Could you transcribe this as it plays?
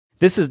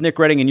This is Nick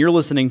Redding, and you're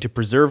listening to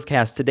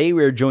PreserveCast. Today,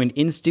 we are joined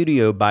in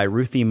studio by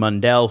Ruthie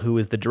Mundell, who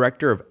is the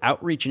Director of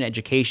Outreach and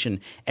Education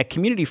at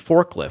Community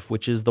Forklift,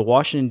 which is the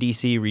Washington,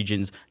 D.C.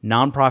 region's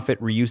nonprofit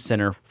reuse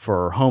center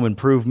for home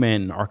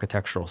improvement and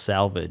architectural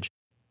salvage.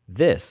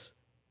 This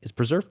is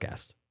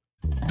PreserveCast.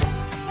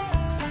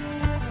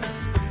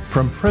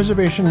 From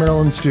Preservation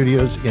Maryland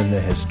Studios in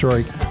the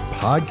historic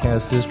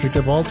Podcast District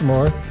of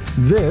Baltimore,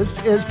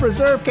 this is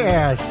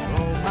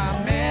PreserveCast.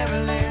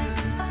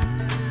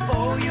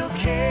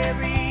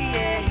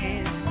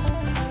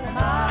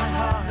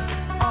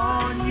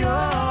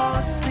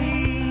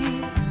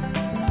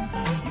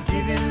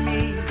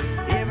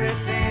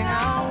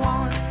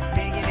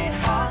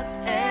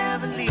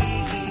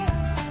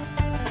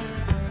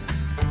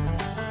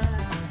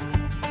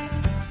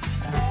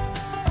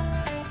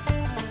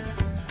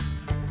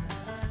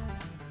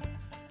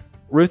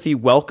 Ruthie,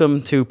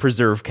 welcome to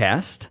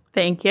PreserveCast.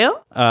 Thank you.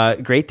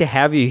 Great to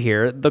have you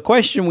here. The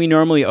question we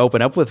normally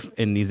open up with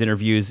in these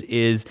interviews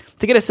is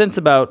to get a sense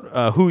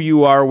about who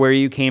you are, where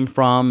you came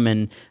from,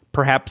 and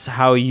perhaps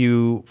how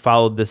you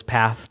followed this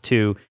path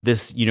to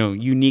this,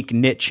 unique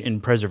niche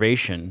in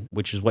preservation,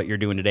 which is what you're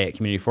doing today at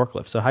Community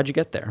Forklift. So how'd you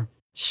get there?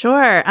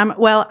 Sure.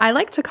 Well, I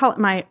like to call it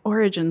my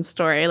origin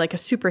story, like a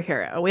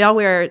superhero. We all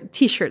wear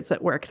T-shirts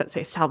at work that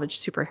say salvage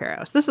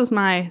superheroes. This is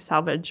my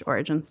salvage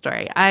origin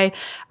story. I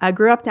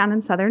grew up down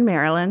in southern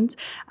Maryland,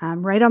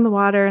 right on the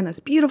water in this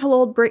beautiful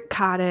old brick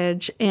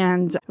cottage,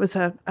 and it was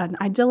an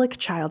idyllic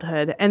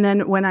childhood. And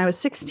then when I was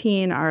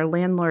 16, our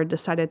landlord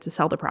decided to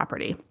sell the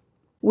property.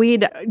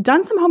 We'd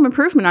done some home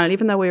improvement on it,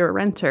 even though we were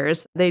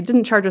renters. They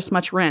didn't charge us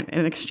much rent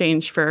in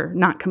exchange for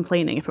not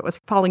complaining if it was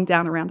falling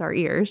down around our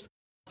ears.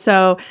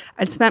 So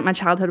I'd spent my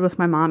childhood with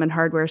my mom in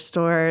hardware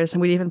stores, and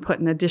we'd even put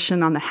an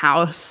addition on the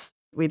house.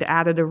 We'd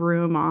added a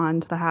room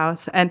on to the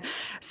house. And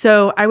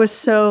so I was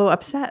so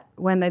upset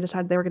when they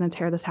decided they were going to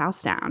tear this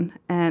house down.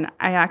 And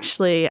I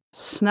actually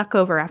snuck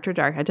over after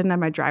dark. I didn't have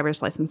my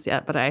driver's license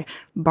yet, but I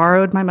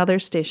borrowed my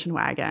mother's station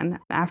wagon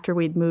after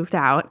we'd moved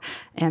out,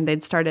 and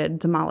they'd started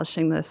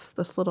demolishing this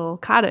little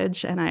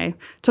cottage. And I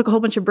took a whole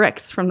bunch of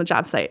bricks from the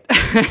job site.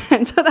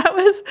 And so that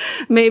was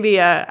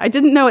maybe, I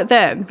didn't know it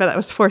then, but that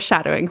was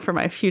foreshadowing for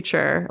my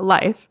future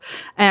life.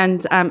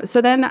 And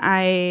so then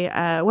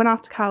I went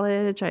off to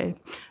college. I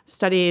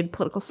studied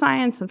political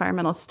science,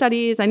 environmental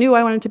studies. I knew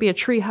I wanted to be a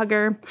tree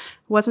hugger.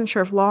 Wasn't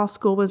sure if law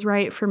school was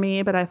right for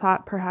me, but I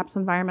thought perhaps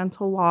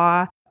environmental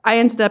law. I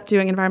ended up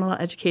doing environmental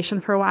education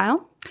for a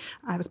while.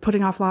 I was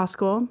putting off law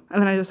school, and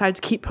then I decided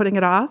to keep putting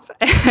it off,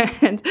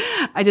 and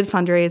I did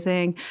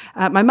fundraising.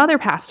 My mother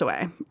passed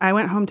away. I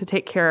went home to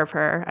take care of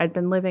her. I'd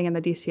been living in the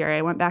D.C. area.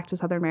 I went back to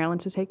Southern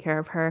Maryland to take care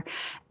of her,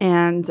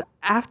 and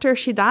after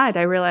she died,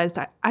 I realized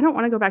I don't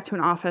want to go back to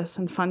an office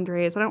and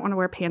fundraise. I don't want to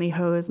wear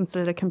pantyhose and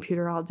sit at a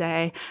computer all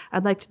day.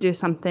 I'd like to do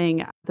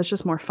something that's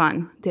just more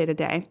fun day to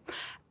day.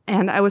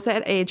 And I was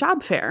at a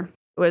job fair.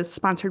 It was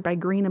sponsored by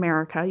Green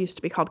America, used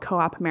to be called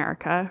Co-op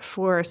America,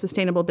 for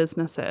sustainable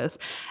businesses.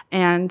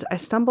 And I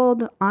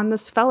stumbled on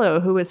this fellow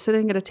who was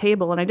sitting at a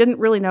table, and I didn't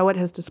really know what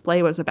his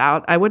display was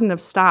about. I wouldn't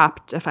have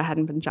stopped if I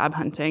hadn't been job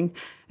hunting.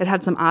 It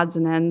had some odds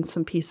and ends,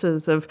 some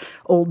pieces of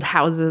old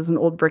houses and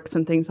old bricks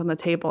and things on the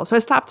table. So I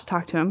stopped to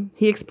talk to him.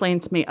 He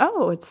explained to me,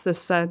 it's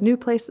this new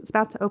place that's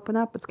about to open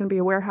up. It's going to be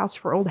a warehouse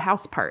for old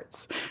house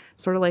parts,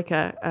 sort of like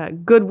a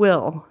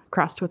Goodwill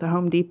crossed with a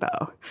Home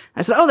Depot.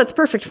 I said, that's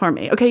perfect for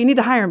me. Okay, you need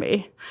to hire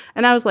me.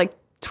 And I was like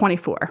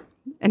 24.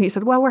 And he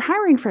said, well, we're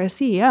hiring for a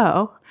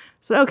CEO.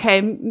 I said, okay,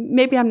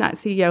 maybe I'm not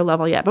CEO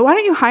level yet, but why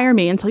don't you hire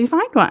me until you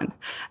find one?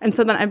 And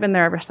so then I've been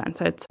there ever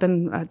since. It's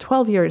been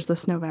 12 years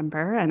this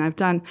November, and I've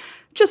done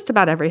just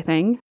about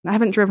everything. I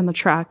haven't driven the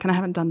truck, and I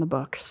haven't done the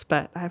books,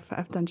 but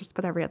I've done just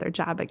about every other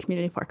job at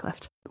Community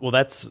Forklift. Well,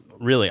 that's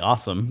really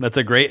awesome. That's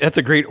a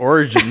great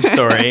origin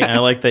story. And I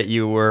like that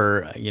you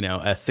were, a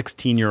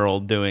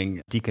 16-year-old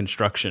doing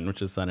deconstruction,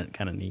 which is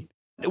kind of neat.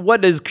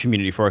 What is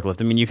Community Forklift?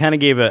 I mean, you kind of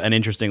gave an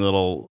interesting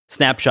little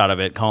snapshot of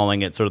it,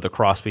 calling it sort of the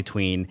cross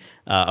between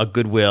a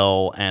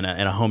Goodwill and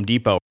a Home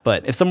Depot.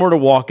 But if someone were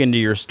to walk into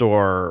your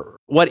store,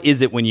 what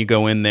is it when you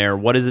go in there?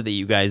 What is it that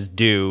you guys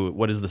do?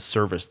 What is the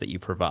service that you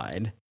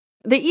provide?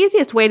 The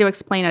easiest way to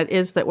explain it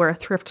is that we're a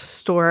thrift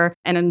store,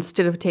 and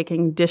instead of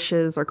taking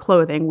dishes or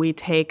clothing, we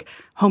take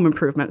home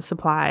improvement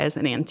supplies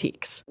and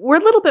antiques. We're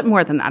a little bit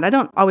more than that. I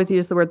don't always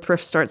use the word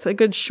thrift store. It's a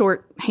good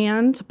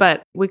shorthand,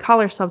 but we call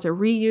ourselves a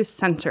reuse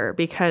center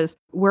because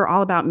we're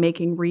all about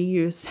making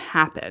reuse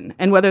happen.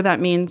 And whether that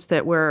means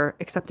that we're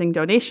accepting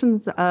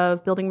donations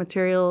of building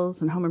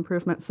materials and home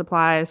improvement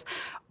supplies,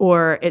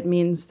 or it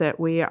means that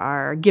we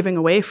are giving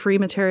away free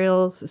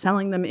materials,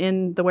 selling them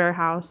in the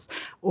warehouse,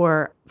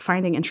 or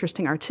finding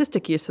interesting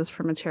artistic uses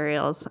for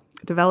materials,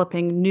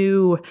 developing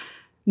new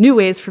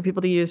ways for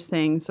people to use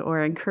things,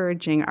 or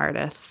encouraging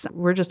artists.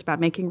 We're just about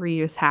making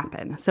reuse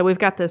happen. So we've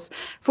got this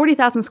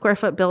 40,000 square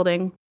foot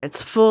building.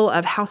 It's full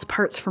of house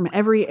parts from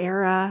every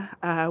era.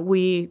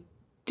 We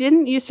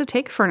didn't used to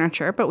take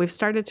furniture, but we've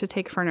started to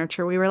take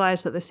furniture. We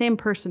realized that the same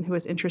person who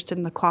was interested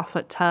in a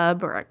clawfoot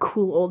tub or a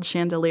cool old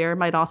chandelier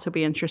might also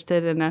be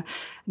interested in a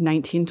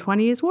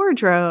 1920s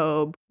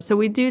wardrobe. So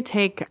we do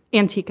take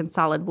antique and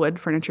solid wood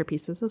furniture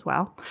pieces as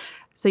well.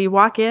 So you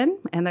walk in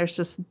and there's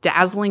this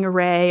dazzling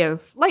array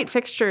of light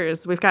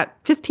fixtures. We've got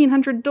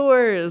 1,500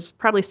 doors,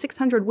 probably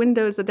 600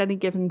 windows at any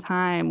given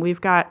time.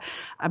 We've got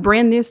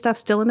brand new stuff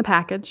still in the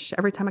package.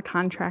 Every time a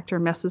contractor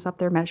messes up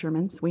their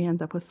measurements, we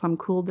end up with some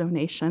cool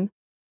donation.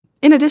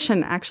 In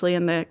addition, actually,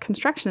 in the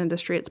construction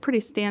industry, it's pretty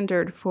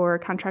standard for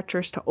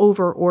contractors to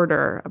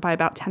over-order by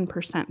about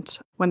 10%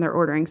 when they're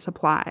ordering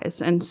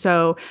supplies. And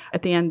so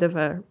at the end of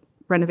a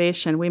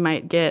renovation, we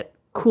might get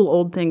cool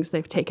old things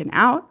they've taken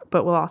out,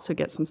 but we'll also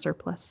get some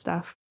surplus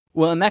stuff.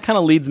 Well, and that kind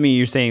of leads me,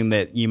 you're saying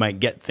that you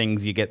might get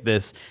things, you get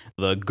this,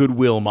 the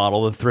Goodwill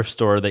model, the thrift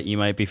store that you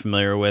might be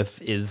familiar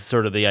with is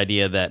sort of the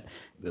idea that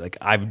like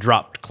I've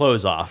dropped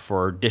clothes off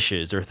or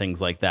dishes or things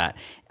like that.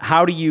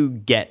 How do you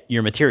get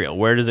your material?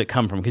 Where does it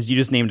come from? Because you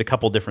just named a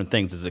couple different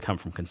things. Does it come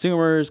from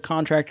consumers,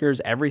 contractors,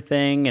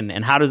 everything?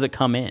 And how does it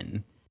come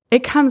in?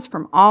 It comes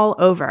from all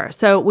over.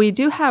 So we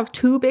do have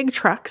 2 big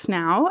trucks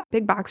now,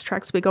 big box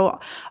trucks. We go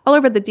all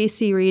over the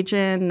DC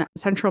region,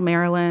 central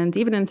Maryland,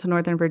 even into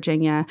Northern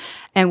Virginia,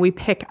 and we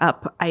pick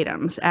up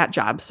items at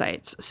job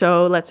sites.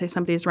 So let's say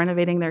somebody's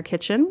renovating their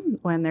kitchen.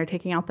 When they're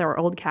taking out their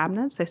old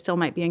cabinets, they still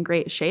might be in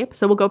great shape.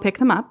 So we'll go pick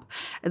them up.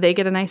 They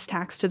get a nice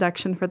tax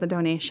deduction for the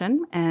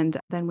donation, and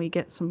then we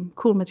get some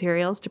cool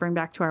materials to bring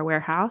back to our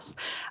warehouse.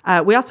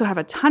 We also have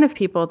a ton of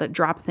people that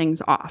drop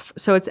things off.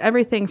 So it's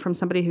everything from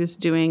somebody who's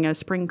doing a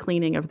spring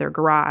cleaning of their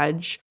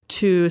garage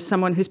to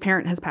someone whose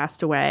parent has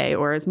passed away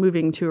or is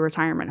moving to a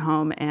retirement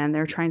home and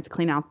they're trying to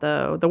clean out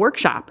the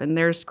workshop and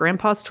there's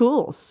grandpa's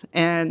tools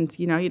and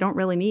you don't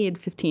really need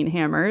 15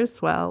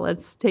 hammers. Well,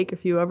 let's take a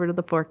few over to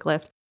the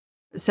forklift.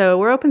 So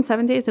we're open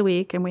 7 days a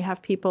week, and we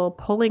have people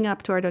pulling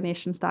up to our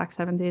donation stock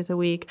 7 days a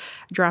week,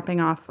 dropping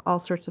off all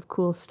sorts of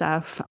cool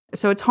stuff.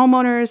 So it's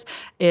homeowners,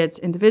 it's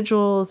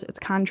individuals, it's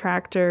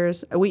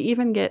contractors. We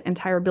even get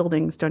entire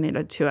buildings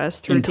donated to us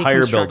through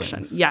deconstruction.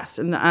 Buildings. Yes,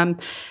 and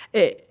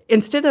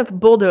instead of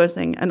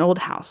bulldozing an old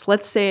house,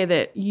 let's say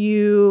that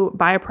you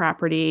buy a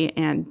property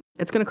and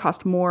it's going to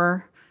cost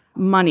more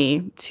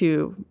money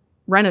to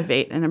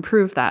renovate and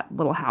improve that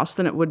little house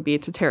than it would be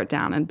to tear it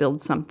down and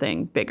build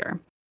something bigger.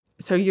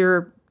 So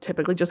you're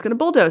typically just going to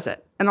bulldoze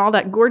it. And all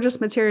that gorgeous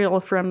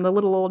material from the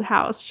little old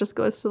house just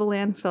goes to the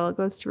landfill. It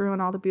goes to ruin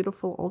all the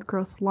beautiful old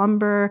growth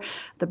lumber,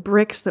 the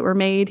bricks that were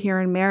made here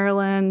in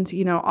Maryland,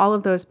 all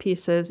of those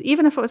pieces.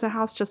 Even if it was a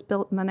house just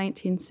built in the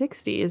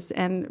 1960s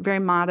and very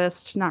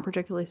modest, not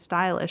particularly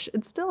stylish,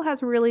 it still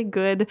has really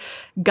good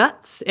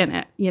guts in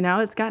it.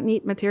 It's got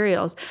neat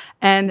materials.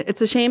 And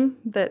it's a shame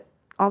that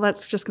all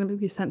that's just going to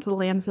be sent to the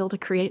landfill to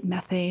create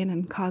methane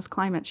and cause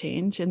climate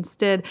change.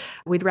 Instead,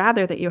 we'd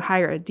rather that you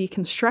hire a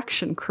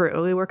deconstruction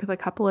crew. We work with a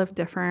couple of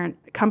different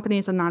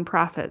companies and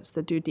nonprofits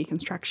that do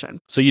deconstruction.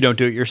 So you don't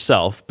do it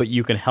yourself, but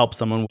you can help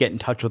someone get in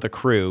touch with a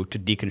crew to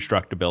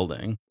deconstruct a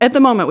building. At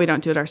the moment, we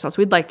don't do it ourselves.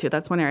 We'd like to.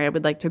 That's one area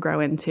we'd like to grow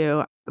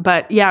into.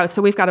 But yeah,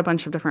 so we've got a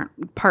bunch of different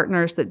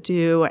partners that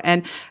do.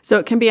 And so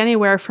it can be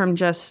anywhere from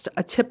just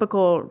a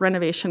typical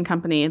renovation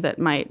company that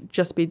might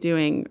just be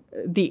doing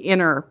the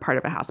inner part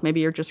of a house.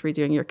 Maybe you're just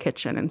redoing your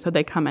kitchen. And so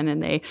they come in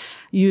and they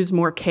use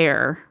more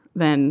care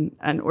than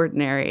an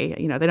ordinary,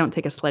 they don't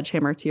take a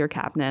sledgehammer to your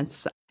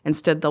cabinets.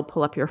 Instead, they'll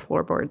pull up your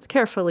floorboards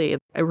carefully,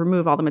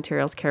 remove all the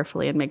materials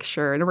carefully, and make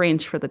sure and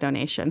arrange for the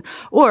donation.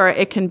 Or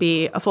it can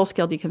be a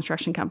full-scale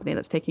deconstruction company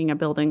that's taking a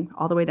building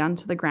all the way down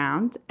to the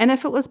ground. And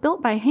if it was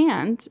built by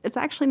hand, it's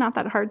actually not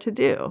that hard to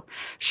do.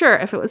 Sure,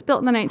 if it was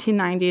built in the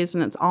 1990s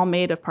and it's all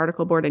made of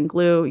particle board and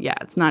glue, yeah,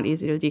 it's not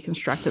easy to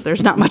deconstruct it.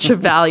 There's not much of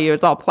value.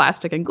 It's all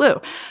plastic and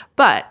glue.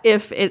 But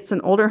if it's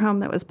an older home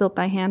that was built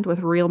by hand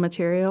with real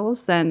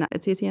materials, then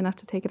it's easy enough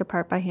to take it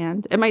apart by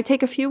hand. It might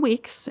take a few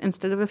weeks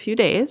instead of a few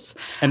days.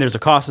 And there's a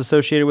cost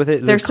associated with it?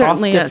 Is there a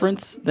cost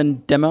difference than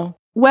demo?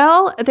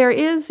 Well, there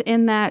is,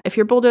 in that if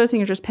you're bulldozing,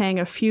 you're just paying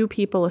a few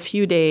people a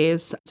few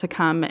days to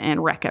come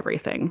and wreck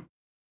everything.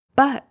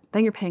 But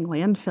then you're paying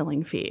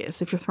landfilling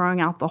fees. If you're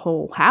throwing out the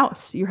whole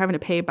house, you're having to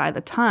pay by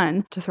the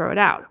ton to throw it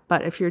out.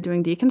 But if you're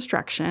doing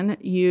deconstruction,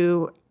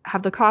 you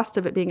have the cost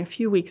of it being a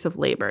few weeks of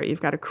labor.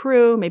 You've got a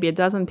crew, maybe a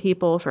dozen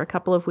people for a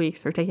couple of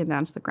weeks. They're taking it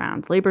down to the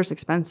ground. Labor's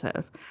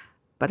expensive.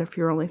 But if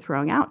you're only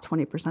throwing out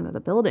 20% of the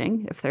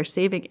building, if they're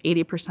saving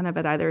 80% of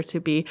it either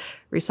to be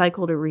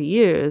recycled or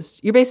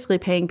reused, you're basically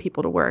paying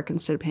people to work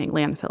instead of paying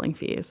landfilling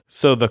fees.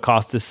 So the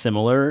cost is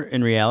similar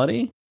in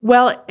reality?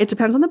 Well, it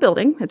depends on the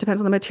building. It depends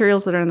on the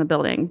materials that are in the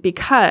building,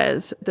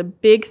 because the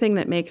big thing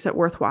that makes it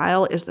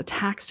worthwhile is the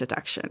tax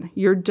deduction.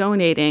 You're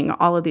donating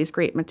all of these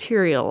great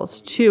materials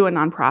to a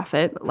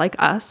nonprofit like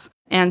us.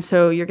 And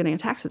so you're getting a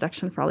tax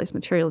deduction for all these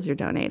materials you're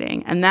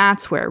donating. And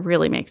that's where it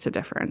really makes a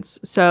difference.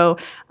 So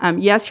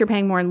yes, you're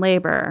paying more in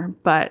labor,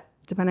 but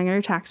depending on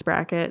your tax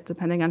bracket,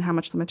 depending on how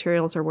much the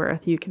materials are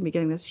worth, you can be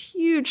getting this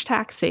huge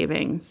tax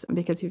savings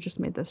because you've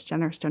just made this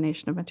generous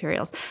donation of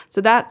materials.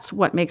 So that's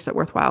what makes it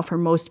worthwhile for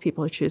most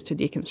people who choose to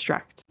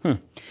deconstruct.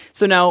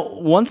 So now,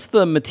 once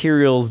the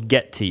materials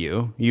get to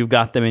you, you've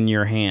got them in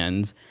your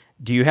hands,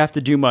 do you have to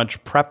do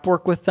much prep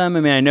work with them?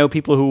 I mean, I know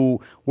people who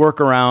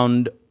work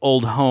around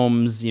old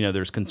homes,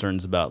 there's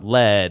concerns about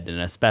lead and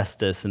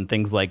asbestos and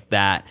things like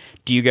that.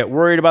 Do you get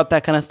worried about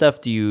that kind of stuff?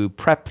 Do you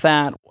prep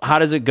that? How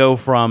does it go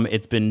from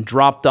it's been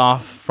dropped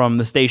off from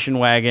the station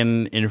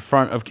wagon in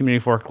front of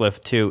Community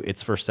Forklift to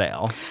it's for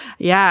sale?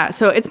 Yeah,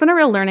 so it's been a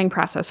real learning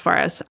process for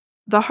us.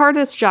 The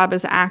hardest job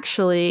is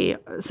actually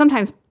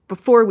sometimes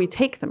before we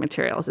take the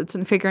materials. It's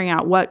in figuring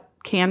out what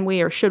can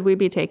we or should we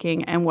be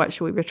taking and what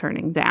should we be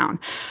turning down.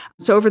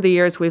 So over the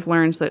years, we've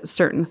learned that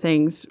certain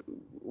things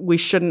we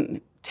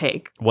shouldn't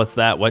take. What's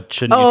that? What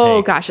shouldn't you take?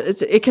 Oh, gosh.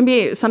 It can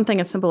be something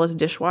as simple as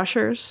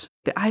dishwashers.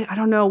 I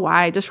don't know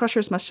why.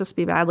 Dishwashers must just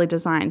be badly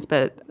designed,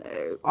 but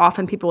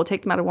often people will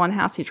take them out of one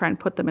house. You try and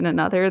put them in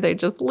another. They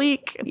just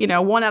leak.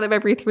 1 out of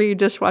every 3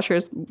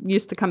 dishwashers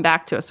used to come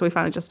back to us, so we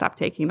finally just stopped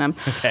taking them.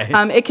 Okay.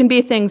 It can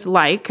be things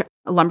like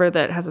lumber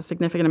that has a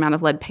significant amount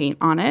of lead paint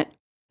on it.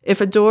 If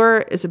a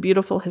door is a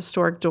beautiful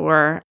historic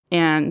door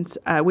and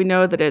we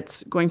know that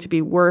it's going to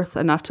be worth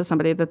enough to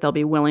somebody that they'll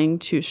be willing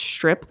to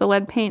strip the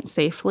lead paint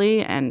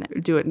safely and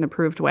do it in an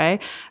approved way,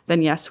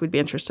 then yes, we'd be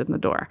interested in the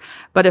door.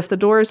 But if the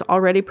door is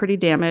already pretty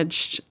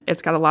damaged,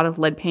 it's got a lot of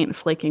lead paint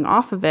flaking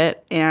off of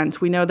it, and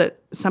we know that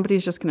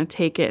somebody's just going to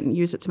take it and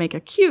use it to make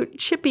a cute,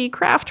 chippy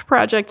craft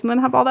project and then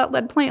have all that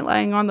lead paint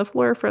lying on the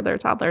floor for their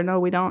toddler. No,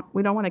 we don't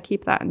want to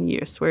keep that in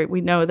use.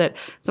 We know that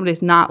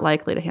somebody's not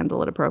likely to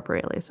handle it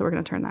appropriately, so we're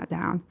going to turn that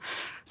down.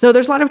 So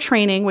there's a lot of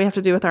training we have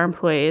to do with our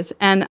employees.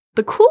 And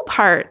the cool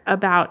part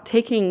about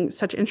taking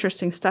such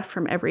interesting stuff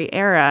from every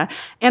era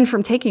and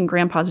from taking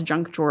grandpa's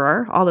junk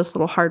drawer, all this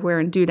little hardware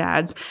and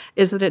doodads,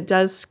 is that it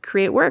does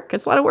create work.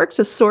 It's a lot of work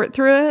to sort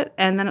through it.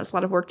 And then it's a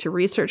lot of work to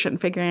research it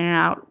and figuring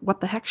out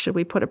what the heck should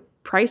we put a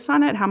price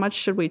on it? How much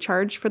should we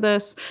charge for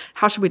this?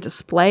 How should we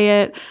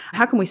display it?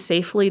 How can we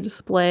safely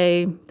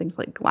display things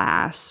like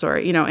glass or,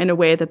 in a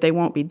way that they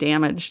won't be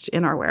damaged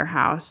in our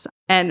warehouse?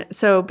 And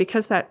so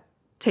because that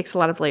takes a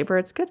lot of labor,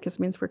 it's good because it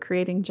means we're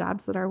creating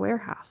jobs at our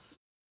warehouse.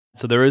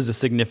 So there is a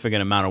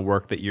significant amount of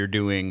work that you're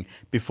doing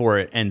before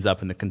it ends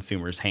up in the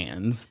consumer's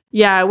hands.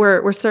 Yeah,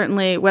 we're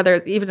certainly,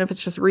 even if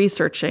it's just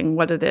researching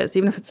what it is,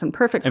 even if it's in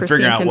perfect pristine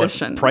condition. And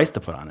figuring out what price to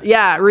put on it.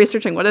 Yeah,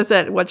 researching what is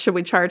it, what should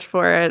we charge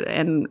for it,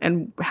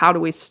 and how do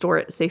we store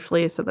it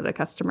safely so that a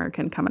customer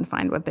can come and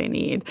find what they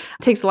need.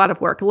 It takes a lot of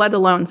work, let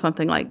alone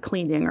something like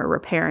cleaning or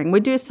repairing.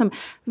 We do some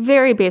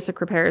very basic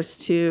repairs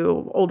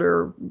to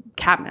older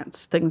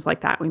cabinets, things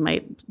like that. We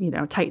might,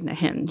 tighten a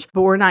hinge,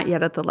 but we're not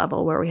yet at the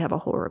level where we have a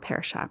whole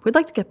repair shop. We'd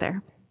like to get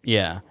there.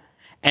 Yeah.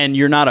 And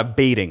you're not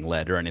abating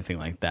lead or anything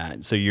like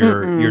that. So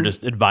you're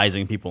just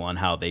advising people on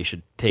how they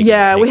should take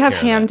we have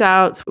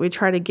handouts. We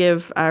try to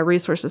give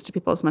resources to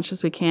people as much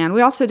as we can.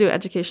 We also do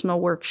educational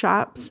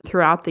workshops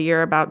throughout the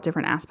year about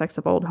different aspects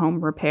of old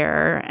home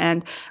repair.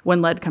 And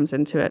when lead comes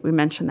into it, we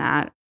mention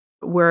that.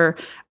 We're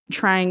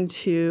trying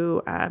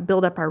to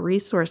build up our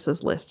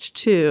resources list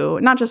too,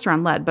 not just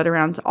around lead, but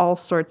around all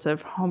sorts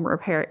of home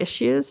repair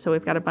issues. So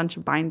we've got a bunch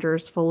of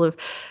binders full of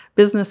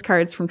business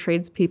cards from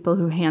tradespeople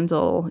who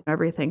handle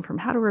everything from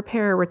how to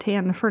repair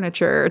rattan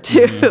furniture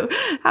to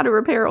how to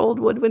repair old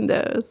wood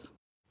windows.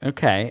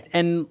 Okay.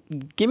 And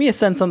give me a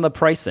sense on the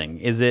pricing.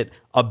 Is it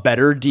a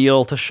better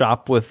deal to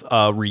shop with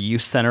a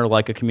reuse center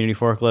like a Community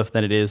Forklift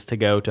than it is to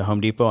go to Home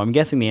Depot? I'm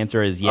guessing the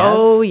answer is yes.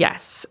 Oh,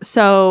 yes.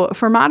 So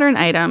for modern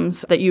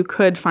items that you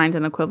could find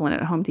an equivalent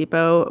at Home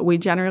Depot, we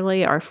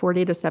generally are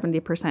 40 to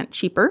 70%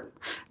 cheaper,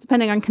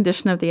 depending on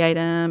condition of the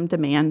item,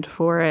 demand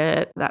for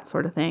it, that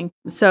sort of thing.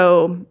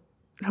 So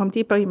at Home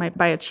Depot, you might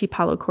buy a cheap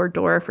hollow core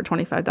door for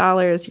 $25.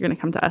 You're going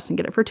to come to us and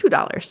get it for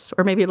 $2,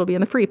 or maybe it'll be in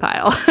the free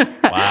pile.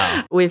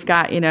 Wow. We've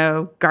got,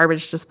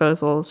 garbage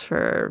disposals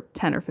for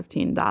 $10 or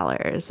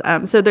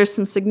 $15. So there's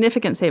some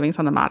significant savings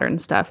on the modern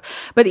stuff.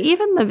 But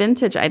even the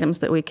vintage items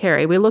that we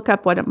carry, we look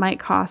up what it might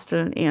cost at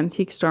an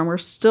antique store, and we're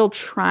still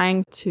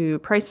trying to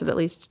price it at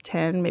least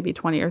 10, maybe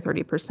 20 or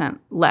 30%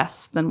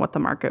 less than what the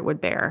market would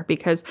bear,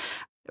 because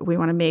we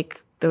want to make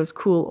those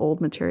cool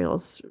old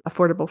materials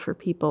affordable for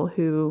people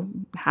who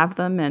have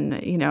them. And,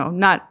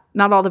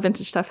 not all the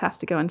vintage stuff has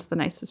to go into the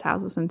nicest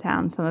houses in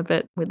town. Some of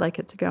it, we'd like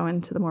it to go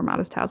into the more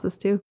modest houses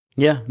too.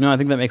 Yeah, no, I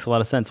think that makes a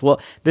lot of sense.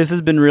 Well, this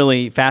has been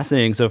really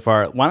fascinating so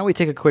far. Why don't we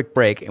take a quick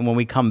break, and when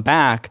we come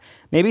back,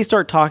 maybe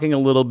start talking a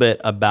little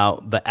bit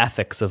about the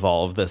ethics of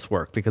all of this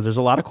work, because there's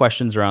a lot of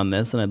questions around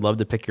this, and I'd love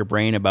to pick your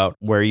brain about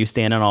where you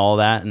stand on all of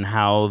that and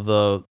how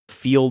the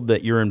field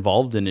that you're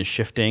involved in is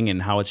shifting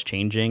and how it's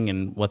changing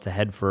and what's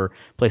ahead for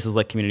places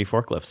like Community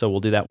Forklift. So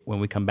we'll do that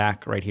when we come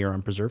back right here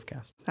on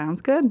PreserveCast.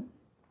 Sounds good.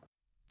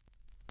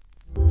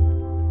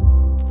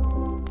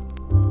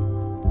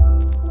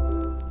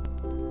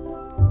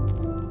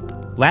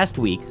 Last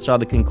week saw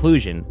the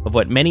conclusion of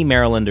what many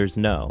Marylanders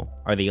know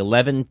are the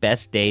 11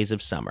 best days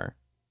of summer.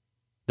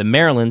 The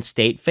Maryland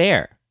State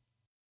Fair.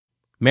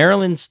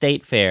 Maryland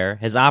State Fair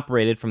has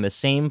operated from the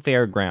same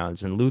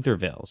fairgrounds in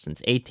Lutherville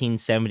since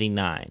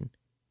 1879,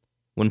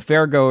 when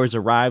fairgoers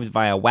arrived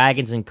via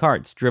wagons and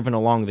carts driven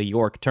along the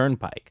York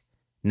Turnpike,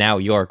 now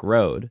York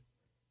Road,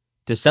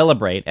 to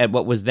celebrate at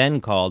what was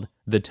then called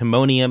the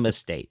Timonium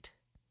Estate.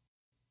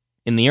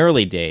 In the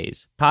early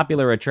days,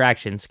 popular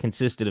attractions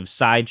consisted of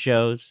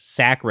sideshows,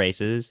 sack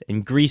races,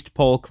 and greased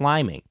pole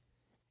climbing,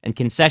 and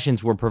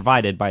concessions were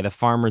provided by the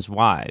farmers'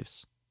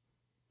 wives.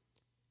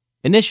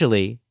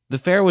 Initially, the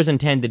fair was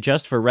intended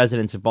just for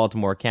residents of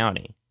Baltimore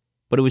County,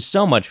 but it was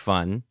so much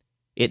fun,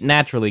 it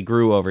naturally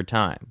grew over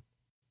time.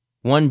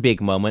 One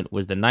big moment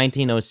was the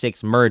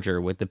 1906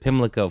 merger with the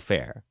Pimlico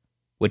Fair,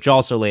 which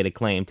also laid a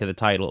claim to the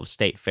title of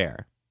State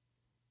Fair.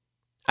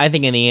 I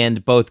think in the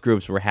end, both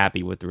groups were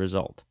happy with the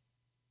result.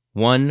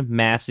 One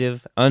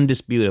massive,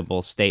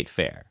 undisputable state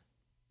fair.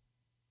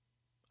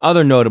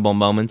 Other notable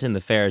moments in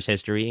the fair's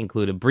history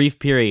include a brief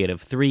period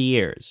of 3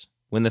 years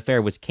when the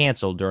fair was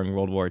canceled during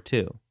World War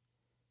II,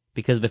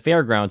 because the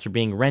fairgrounds were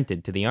being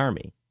rented to the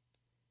Army.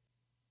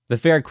 The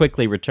fair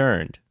quickly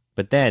returned,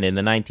 but then in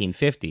the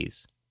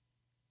 1950s,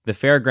 the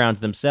fairgrounds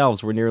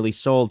themselves were nearly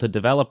sold to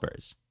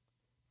developers.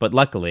 But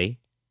luckily,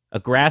 a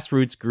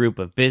grassroots group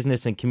of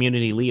business and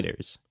community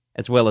leaders,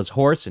 as well as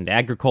horse and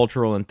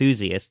agricultural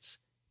enthusiasts,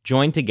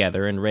 joined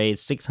together and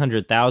raised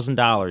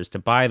 $600,000 to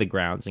buy the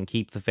grounds and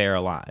keep the fair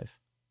alive.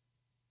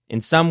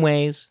 In some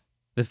ways,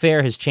 the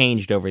fair has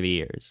changed over the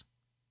years,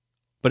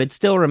 but it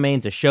still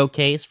remains a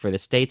showcase for the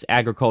state's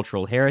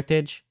agricultural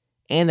heritage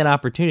and an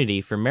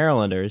opportunity for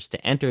Marylanders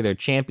to enter their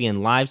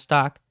champion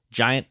livestock,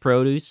 giant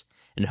produce,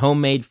 and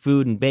homemade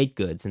food and baked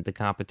goods into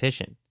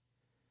competition.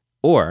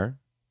 Or,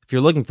 if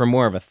you're looking for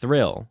more of a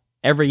thrill,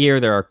 every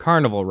year there are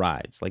carnival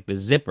rides like the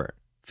Zipper,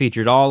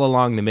 featured all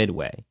along the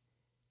Midway.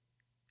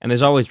 And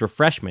there's always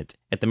refreshment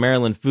at the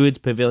Maryland Foods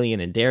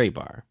Pavilion and Dairy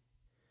Bar.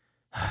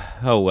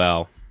 Oh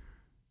well.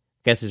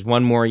 Guess it's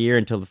one more year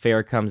until the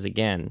fair comes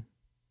again.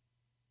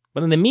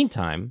 But in the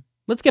meantime,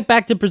 let's get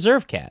back to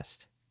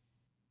PreserveCast.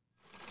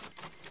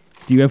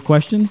 Do you have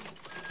questions?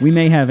 We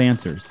may have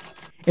answers.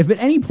 If at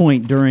any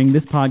point during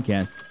this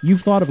podcast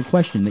you've thought of a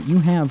question that you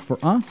have for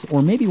us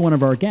or maybe one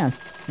of our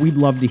guests, we'd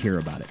love to hear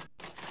about it.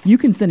 You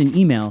can send an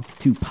email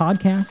to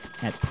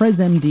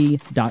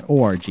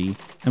podcast@presmd.org,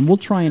 and we'll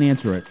try and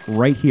answer it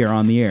right here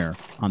on the air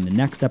on the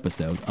next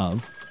episode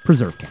of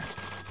PreserveCast.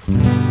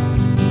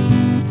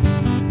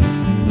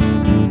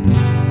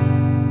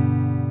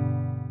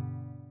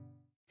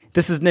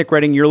 This is Nick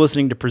Redding. You're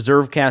listening to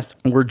PreserveCast.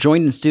 We're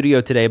joined in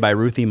studio today by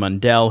Ruthie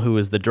Mundell, who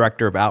is the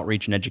Director of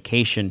Outreach and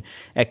Education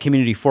at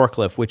Community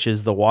Forklift, which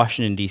is the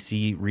Washington,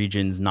 D.C.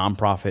 region's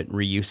nonprofit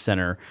reuse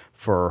center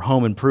for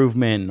home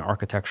improvement and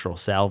architectural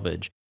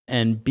salvage.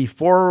 And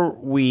before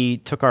we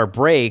took our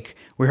break,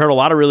 we heard a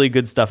lot of really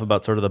good stuff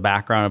about sort of the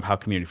background of how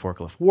Community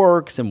Forklift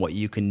works and what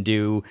you can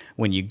do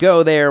when you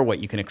go there, what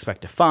you can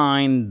expect to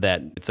find,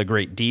 that it's a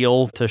great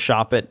deal to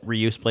shop at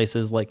reuse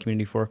places like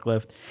Community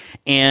Forklift.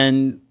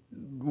 And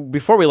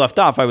before we left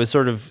off, I was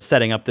sort of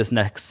setting up this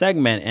next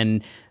segment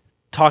and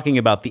talking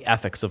about the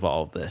ethics of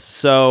all of this.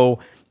 So,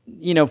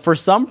 you know, for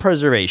some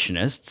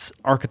preservationists,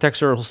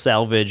 architectural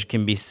salvage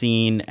can be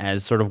seen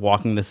as sort of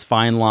walking this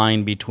fine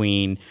line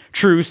between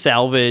true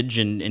salvage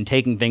and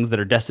taking things that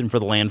are destined for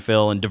the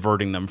landfill and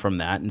diverting them from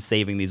that and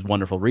saving these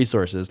wonderful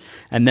resources.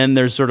 And then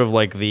there's sort of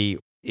like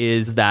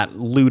is that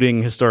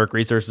looting historic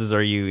resources?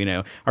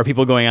 Are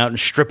people going out and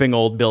stripping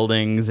old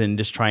buildings and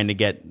just trying to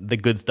get the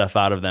good stuff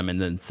out of them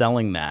and then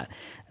selling that?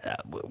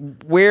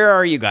 Where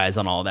are you guys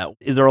on all that?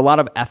 Is there a lot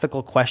of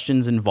ethical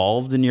questions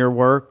involved in your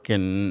work,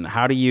 and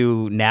how do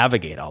you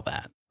navigate all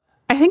that?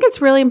 I think it's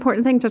a really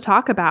important thing to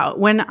talk about.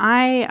 When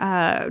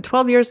I,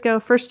 12 years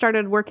ago, first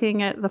started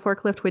working at the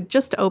forklift, we'd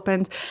just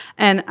opened,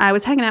 and I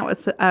was hanging out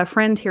with a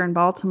friend here in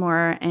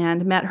Baltimore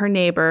and met her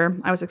neighbor.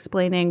 I was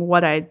explaining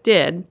what I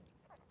did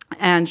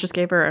and just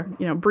gave her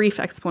a brief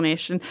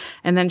explanation.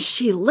 And then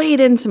she laid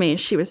into me.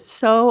 She was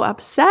so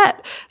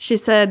upset. She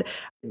said,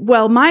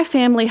 well, my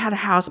family had a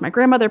house. My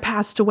grandmother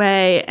passed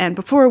away. And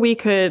before we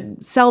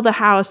could sell the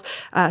house,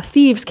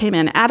 thieves came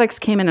in, addicts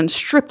came in and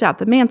stripped out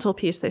the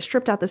mantelpiece. They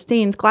stripped out the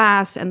stained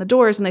glass and the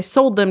doors, and they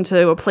sold them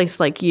to a place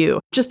like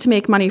you just to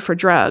make money for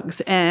drugs.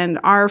 And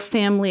our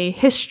family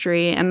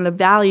history and the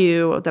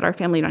value that our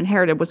family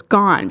inherited was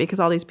gone because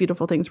all these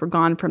beautiful things were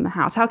gone from the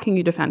house. How can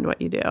you defend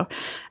what you do?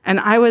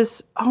 And I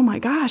was, oh my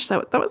gosh,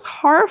 that was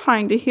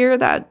horrifying to hear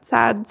that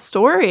sad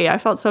story. I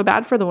felt so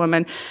bad for the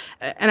woman.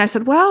 And I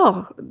said,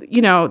 well,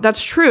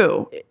 that's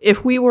true.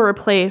 If we were a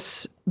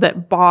place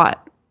that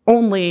bought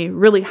only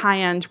really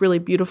high-end, really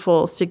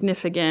beautiful,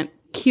 significant,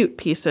 cute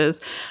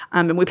pieces,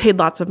 and we paid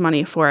lots of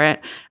money for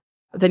it,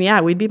 then yeah,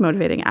 we'd be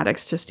motivating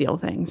addicts to steal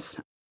things.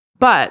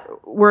 But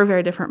we're a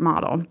very different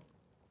model.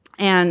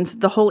 And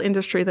the whole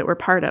industry that we're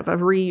part of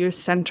reuse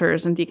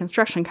centers and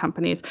deconstruction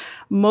companies,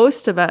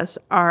 most of us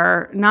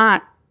are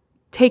not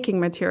taking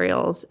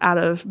materials out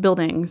of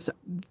buildings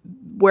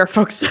where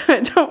folks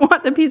don't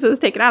want the pieces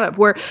taken out of,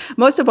 where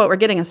most of what we're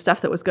getting is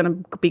stuff that was going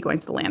to be going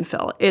to the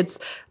landfill. It's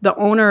the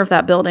owner of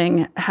that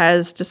building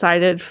has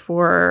decided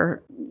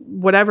for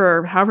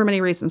however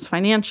many reasons,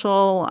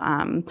 financial,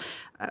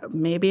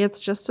 maybe it's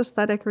just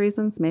aesthetic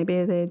reasons.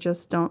 Maybe they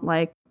just don't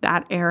like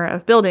that era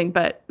of building,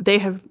 but they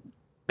have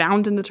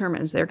bound and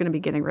determined they're going to be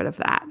getting rid of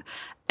that.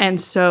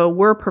 And so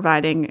we're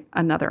providing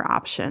another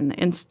option.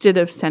 Instead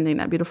of sending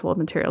that beautiful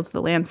material to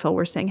the landfill,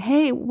 we're saying,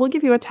 hey, we'll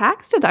give you a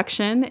tax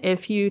deduction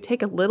if you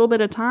take a little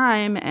bit of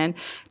time and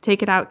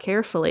take it out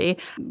carefully.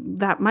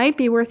 That might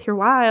be worth your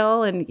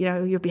while. And,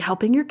 you'll be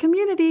helping your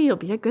community. You'll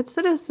be a good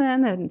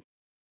citizen. And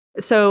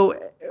so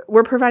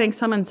we're providing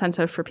some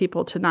incentive for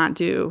people to not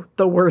do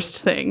the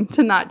worst thing,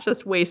 to not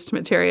just waste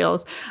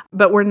materials,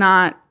 but we're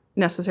not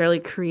necessarily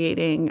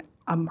creating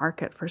a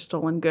market for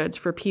stolen goods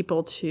for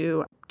people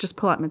to just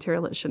pull out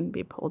material that shouldn't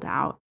be pulled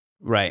out.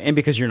 Right. And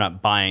because you're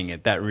not buying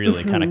it, that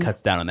really kind of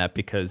cuts down on that,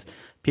 because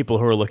people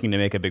who are looking to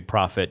make a big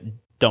profit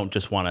don't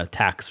just want to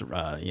tax,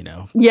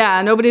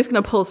 Yeah, nobody's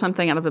going to pull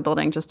something out of a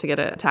building just to get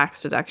a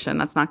tax deduction.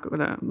 That's not going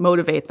to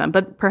motivate them,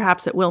 but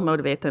perhaps it will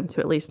motivate them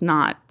to at least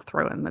not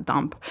throw in the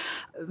dump.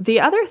 The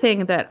other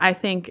thing that I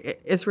think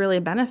is really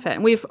a benefit,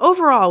 and most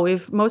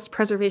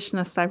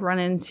preservationists I've run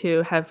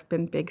into have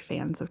been big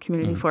fans of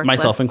community forklifts.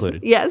 Myself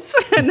included. Yes,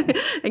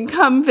 and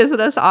come visit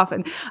us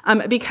often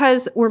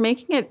because we're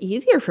making it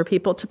easier for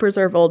people to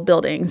preserve old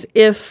buildings.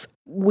 If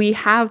we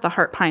have the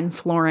heart pine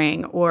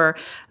flooring or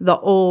the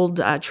old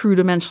true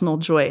dimensional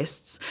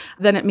joists,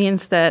 then it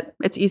means that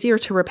it's easier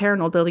to repair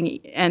an old building.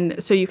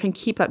 And so you can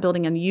keep that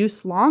building in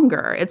use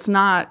longer. It's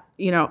not,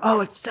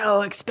 it's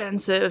so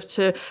expensive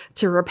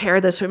to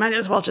repair this, we might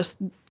as well just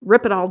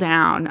rip it all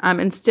down.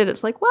 Instead,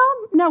 it's like, well,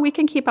 no, we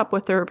can keep up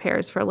with the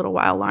repairs for a little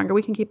while longer.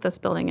 We can keep this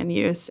building in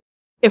use.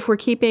 If we're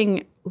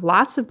keeping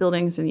lots of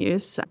buildings in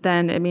use,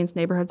 then it means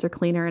neighborhoods are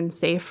cleaner and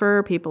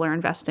safer. People are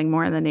investing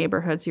more in the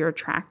neighborhoods. You're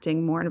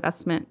attracting more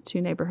investment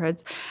to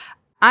neighborhoods.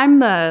 I'm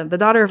the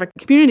daughter of a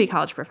community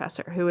college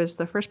professor who was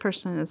the first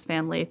person in his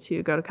family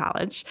to go to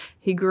college.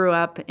 He grew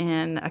up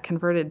in a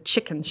converted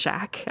chicken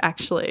shack,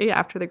 actually,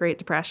 after the Great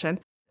Depression.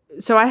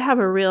 So I have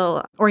a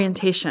real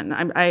orientation.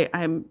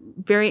 I'm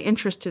very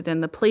interested in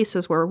the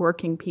places where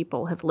working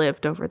people have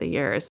lived over the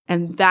years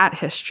and that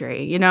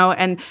history,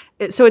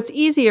 so it's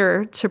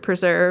easier to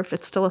preserve.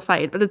 It's still a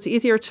fight, but it's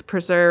easier to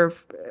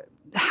preserve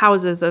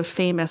houses of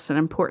famous and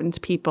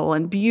important people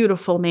and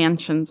beautiful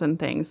mansions and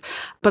things.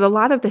 But a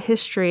lot of the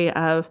history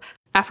of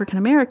African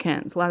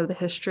Americans, a lot of the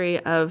history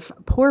of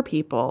poor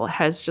people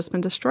has just been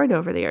destroyed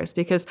over the years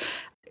because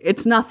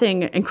it's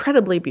nothing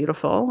incredibly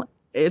beautiful.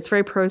 It's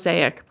very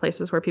prosaic,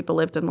 places where people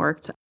lived and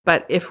worked.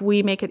 But if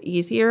we make it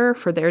easier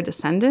for their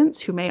descendants,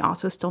 who may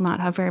also still not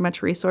have very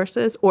much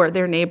resources, or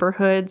their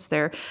neighborhoods,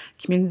 their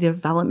community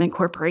development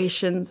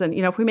corporations, and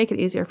if we make it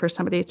easier for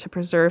somebody to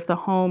preserve the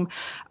home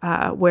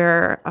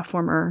where a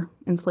former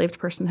enslaved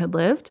person had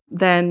lived,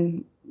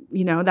 then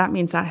that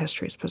means that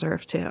history is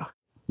preserved too.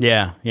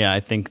 Yeah. I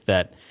think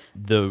that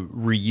the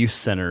reuse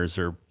centers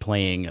are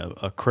playing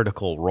a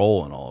critical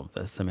role in all of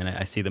this. I mean,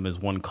 I see them as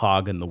one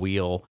cog in the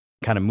wheel,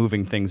 kind of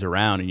moving things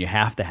around, and you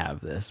have to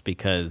have this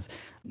because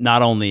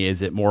not only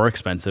is it more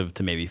expensive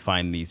to maybe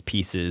find these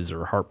pieces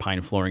or heart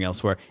pine flooring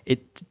elsewhere,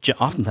 it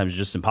oftentimes is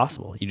just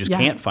impossible. You just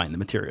can't find the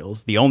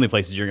materials. The only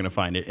places you're going to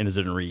find it is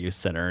in a reuse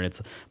center, and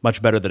it's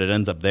much better that it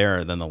ends up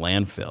there than the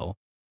landfill.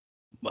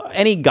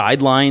 Any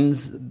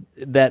guidelines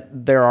that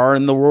there are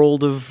in the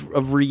world of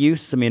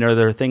reuse? I mean, are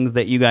there things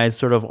that you guys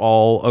sort of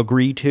all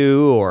agree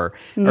to, or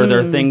are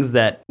there things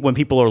that when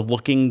people are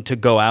looking to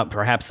go out,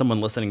 perhaps someone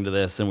listening to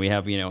this, and we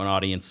have, an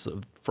audience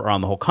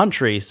around the whole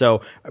country,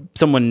 so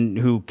someone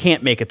who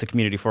can't make it to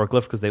Community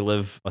Forklift because they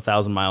live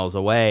 1,000 miles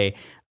away,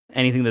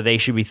 anything that they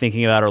should be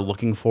thinking about or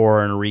looking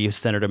for in a reuse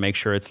center to make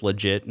sure it's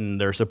legit and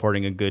they're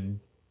supporting a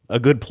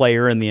good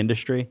player in the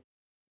industry?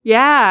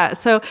 Yeah.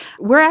 So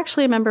we're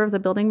actually a member of the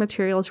Building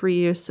Materials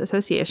Reuse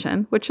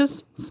Association, which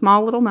is a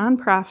small little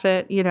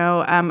nonprofit,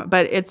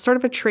 but it's sort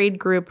of a trade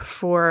group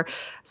for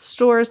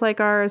stores like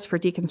ours, for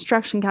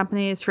deconstruction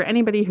companies, for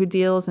anybody who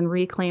deals in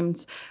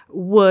reclaimed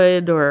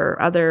wood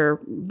or other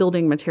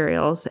building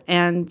materials.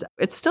 And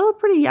it's still a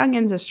pretty young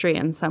industry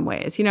in some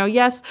ways.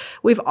 Yes,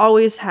 we've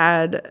always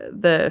had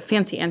the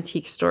fancy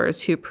antique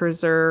stores who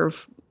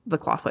preserve the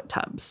clawfoot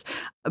tubs.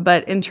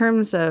 But in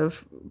terms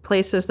of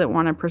places that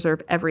want to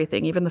preserve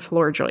everything, even the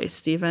floor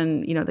joists,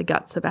 even, the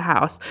guts of a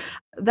house,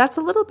 that's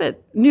a little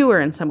bit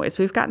newer in some ways.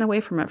 We've gotten away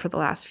from it for the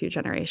last few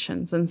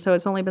generations. And so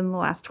it's only been the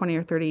last 20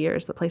 or 30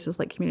 years that places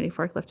like Community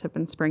Forklift have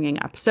been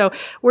springing up. So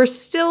we're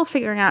still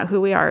figuring out who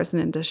we are as an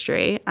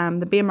industry.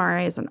 The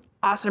BMRA is an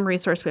awesome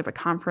resource. We have a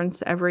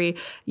conference every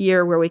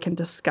year where we can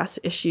discuss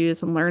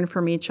issues and learn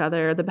from each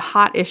other. The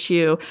hot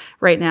issue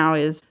right now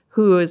is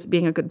who is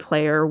being a good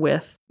player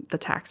with the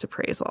tax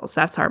appraisals.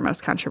 That's our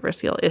most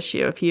controversial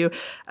issue. If you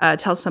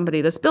tell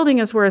somebody this building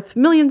is worth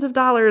millions of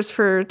dollars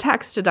for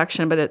tax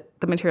deduction, but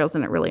the materials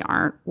in it really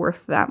aren't worth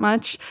that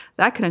much,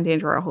 that could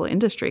endanger our whole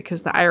industry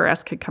because the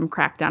IRS could come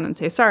crack down and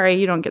say, sorry,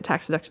 you don't get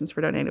tax deductions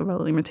for donated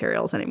building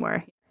materials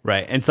anymore.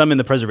 Right. And some in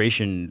the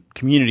preservation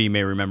community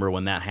may remember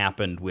when that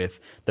happened with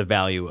the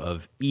value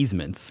of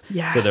easements.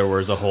 Yes. So there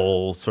was a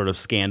whole sort of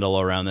scandal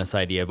around this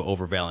idea of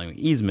overvaluing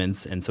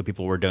easements. And so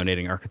people were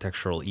donating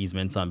architectural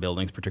easements on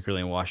buildings,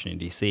 particularly in Washington,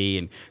 D.C.,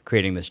 and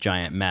creating this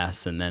giant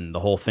mess. And then the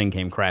whole thing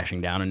came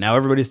crashing down. And now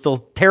everybody's still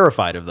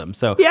terrified of them.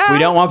 So we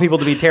don't want people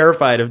to be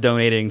terrified of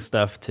donating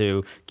stuff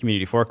to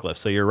community forklifts.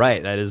 So you're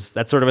right.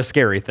 That's sort of a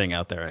scary thing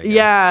out there, I guess.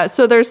 Yeah.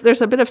 So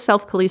there's a bit of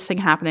self-policing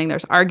happening.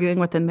 There's arguing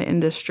within the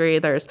industry.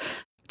 There's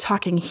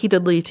talking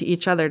heatedly to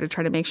each other to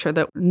try to make sure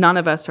that none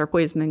of us are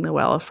poisoning the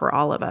well for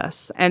all of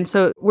us. And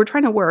so we're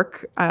trying to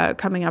work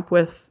coming up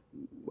with,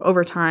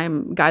 over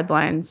time,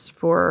 guidelines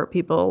for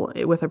people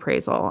with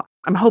appraisal.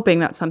 I'm hoping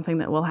that's something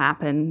that will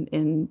happen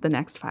in the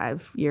next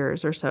 5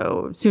 years or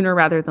so. Sooner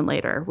rather than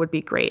later would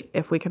be great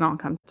if we can all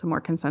come to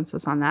more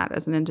consensus on that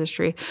as an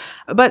industry.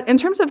 But in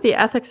terms of the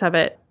ethics of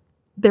it,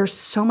 there's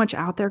so much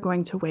out there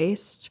going to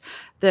waste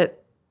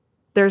that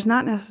there's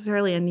not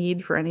necessarily a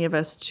need for any of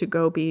us to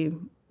go be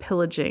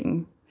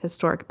pillaging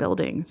historic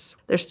buildings.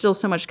 There's still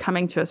so much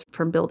coming to us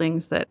from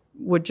buildings that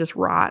would just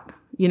rot.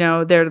 You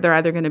know, they're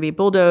either going to be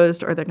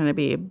bulldozed or they're going to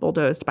be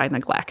bulldozed by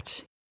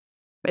neglect.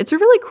 It's a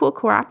really cool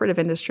cooperative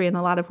industry in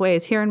a lot of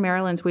ways. Here in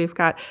Maryland, we've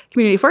got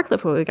Community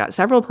Forklift. We've got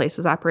several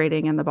places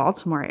operating in the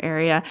Baltimore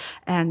area.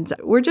 And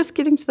we're just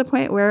getting to the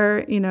point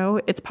where, you know,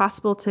 it's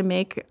possible to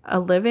make a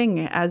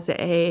living as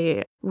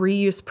a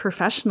reuse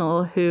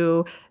professional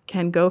who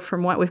can go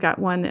from what we've got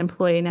one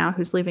employee now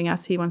who's leaving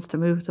us. He wants to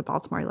move to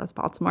Baltimore. He loves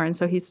Baltimore. And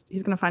so he's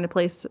going to find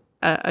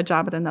a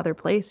job at another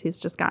place. He's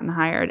just gotten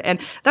hired. And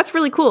that's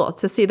really cool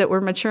to see that we're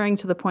maturing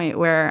to the point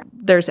where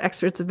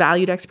it's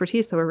valued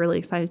expertise that we're really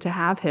excited to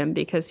have him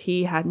because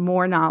he had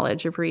more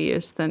knowledge of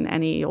reuse than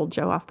any old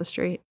Joe off the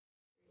street.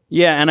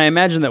 Yeah, and I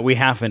imagine that we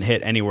haven't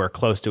hit anywhere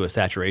close to a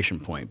saturation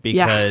point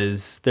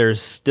because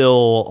there's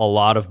still a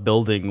lot of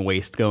building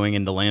waste going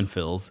into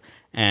landfills.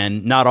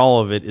 And not all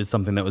of it is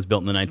something that was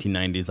built in the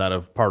 1990s out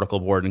of particle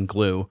board and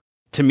glue.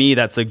 To me,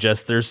 that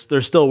suggests there's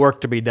still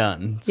work to be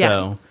done.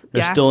 So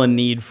there's still a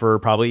need for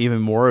probably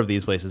even more of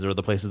these places or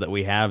the places that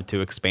we have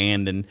to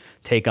expand and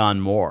take on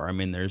more. I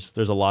mean, there's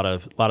a lot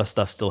of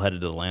stuff still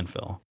headed to the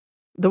landfill.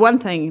 The one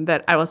thing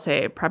that I will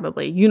say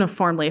probably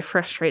uniformly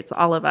frustrates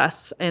all of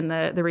us in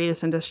the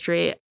reuse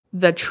industry,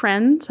 the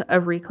trend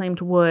of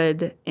reclaimed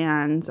wood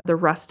and the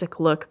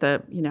rustic look,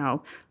 the, you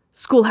know,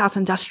 schoolhouse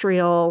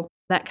industrial,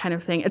 that kind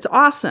of thing. It's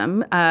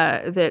awesome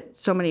that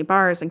so many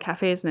bars and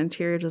cafes and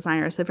interior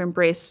designers have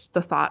embraced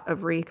the thought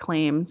of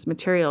reclaimed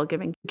material,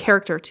 giving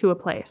character to a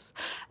place.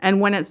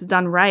 And when it's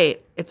done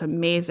right, it's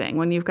amazing.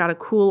 When you've got a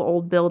cool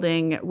old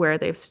building where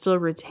they've still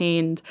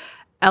retained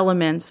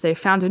elements, they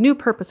found a new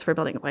purpose for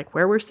building, like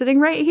where we're sitting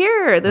right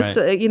here. This,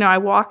 you know, I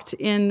walked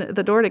in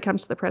the door to come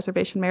to the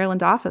Preservation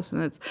Maryland office,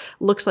 and it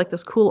looks like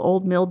this cool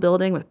old mill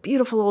building with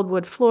beautiful old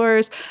wood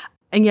floors.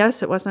 And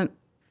yes, it wasn't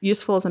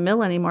useful as a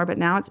mill anymore, but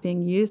now it's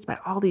being used by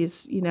all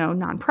these, you know,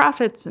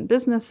 nonprofits and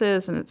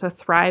businesses, and it's a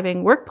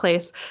thriving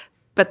workplace.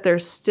 But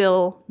there's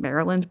still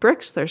Maryland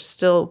bricks. There's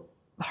still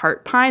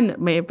heart pine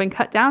that may have been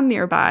cut down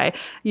nearby,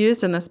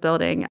 used in this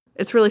building.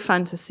 It's really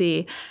fun to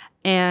see.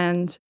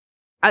 And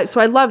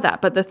so I love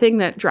that. But the thing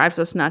that drives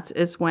us nuts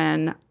is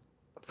when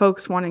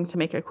folks wanting to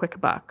make a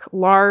quick buck,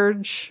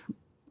 large,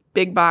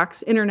 big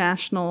box,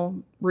 international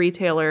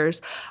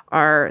retailers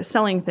are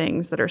selling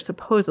things that are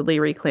supposedly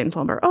reclaimed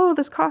lumber. Oh,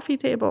 this coffee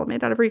table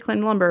made out of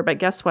reclaimed lumber. But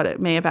guess what? It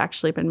may have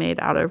actually been made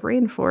out of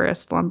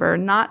rainforest lumber,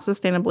 not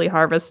sustainably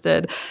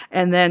harvested,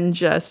 and then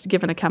just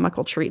given a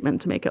chemical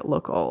treatment to make it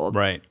look old.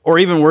 Right. Or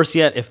even worse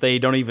yet, if they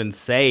don't even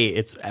say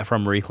it's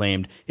from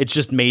reclaimed, it's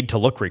just made to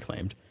look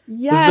reclaimed.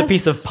 Yes. This is a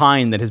piece of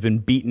pine that has been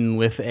beaten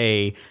with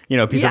a, you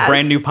know, piece of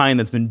brand new pine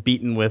that's been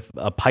beaten with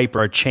a pipe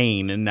or a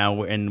chain,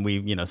 and we,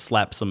 you know,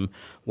 slap some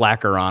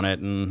lacquer on it,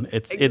 and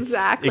it gives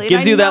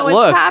you that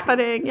look. It's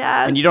happening,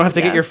 yes. And you don't have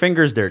to get your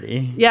fingers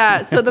dirty.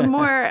 Yeah. So the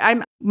more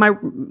my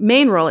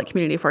main role at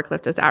Community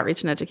Forklift as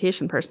outreach and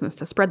education person is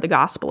to spread the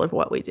gospel of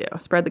what we do,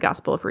 spread the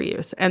gospel of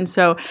reuse. And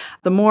so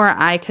the more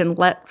I can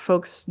let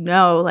folks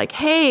know, like,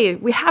 hey,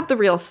 we have the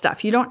real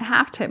stuff. You don't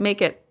have to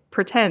make it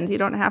pretend. You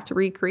don't have to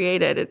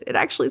recreate it. It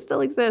actually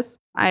still exists.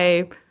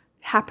 I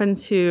happened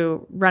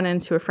to run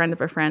into a friend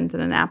of a friend in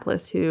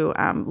Annapolis who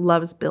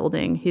loves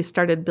building. He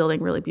started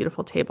building really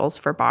beautiful tables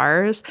for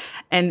bars,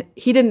 and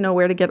he didn't know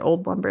where to get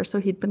old lumber,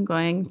 so he'd been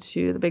going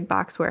to the big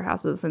box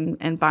warehouses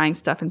and buying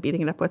stuff and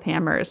beating it up with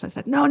hammers. And I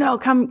said, no,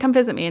 come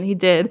visit me, and he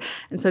did.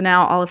 And so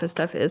now all of his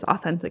stuff is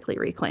authentically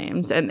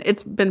reclaimed, and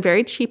it's been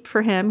very cheap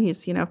for him.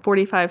 He's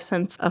 45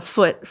 cents a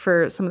foot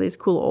for some of these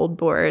cool old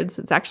boards.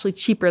 It's actually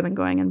cheaper than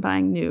going and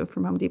buying new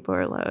from Home Depot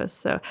or Lowe's.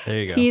 So there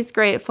you go. He's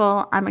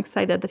grateful. I'm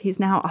excited that he's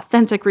now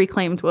authentic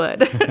reclaimed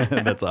wood.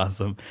 That's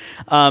awesome.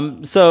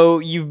 So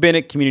you've been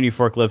at Community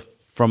Forklift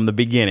from the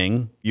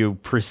beginning. You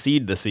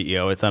precede the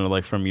CEO, it sounded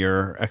like, from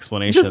your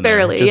explanation. Just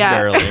barely,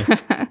 barely.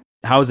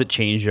 How has it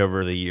changed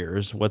over the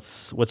years?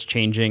 What's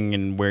changing,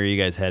 and where are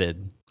you guys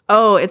headed?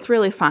 Oh, it's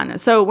really fun.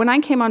 So when I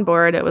came on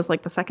board, it was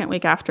like the second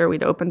week after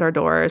we'd opened our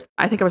doors.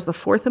 I think I was the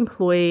fourth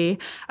employee.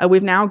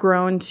 We've now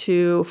grown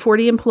to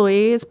 40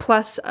 employees,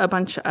 plus a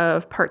bunch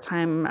of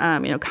part-time,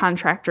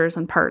 contractors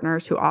and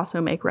partners who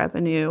also make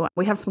revenue.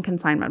 We have some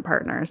consignment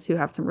partners who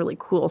have some really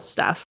cool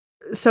stuff.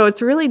 So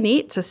it's really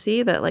neat to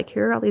see that, like,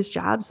 here are all these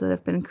jobs that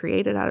have been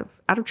created out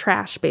of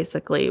trash,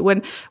 basically.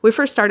 When we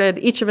first started,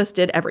 each of us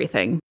did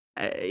everything.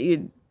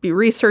 You'd be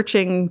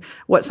researching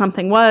what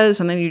something was,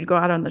 and then you'd go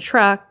out on the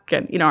truck.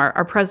 And,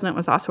 our president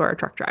was also our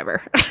truck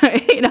driver.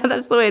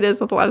 That's the way it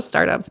is with a lot of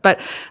startups. But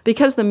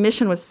because the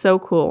mission was so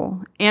cool,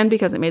 and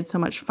because it made so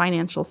much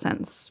financial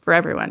sense for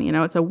everyone,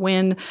 it's a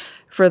win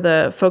for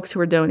the folks who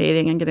are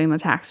donating and getting the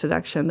tax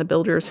deduction, the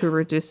builders who are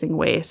reducing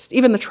waste,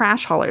 even the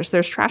trash haulers.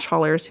 There's trash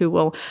haulers who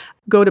will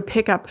go to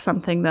pick up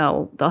something.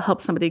 They'll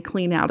help somebody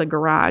clean out a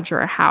garage or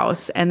a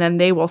house, and then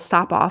they will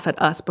stop off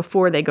at us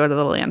before they go to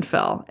the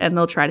landfill, and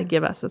they'll try to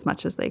give us as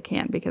much as they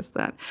can because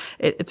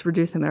it's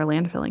reducing their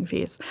landfilling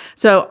fees.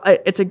 So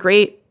it's a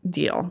great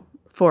deal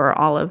for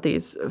all of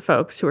these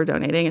folks who are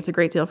donating. It's a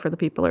great deal for the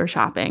people who are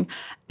shopping.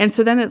 And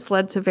so then it's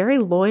led to very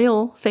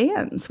loyal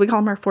fans. We call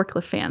them our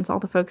forklift fans, all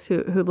the folks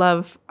who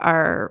love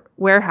our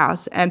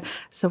warehouse. And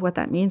so what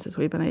that means is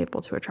we've been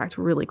able to attract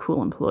really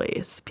cool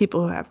employees,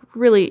 people who have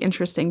really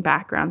interesting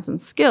backgrounds and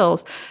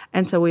skills.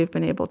 And so we've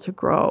been able to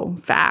grow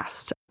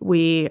fast.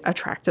 We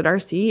attracted our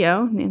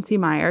CEO, Nancy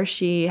Meyer.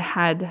 She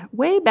had,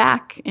 way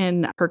back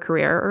in her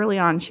career, early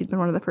on, she'd been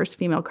one of the first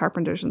female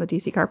carpenters in the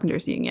DC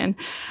Carpenters Union.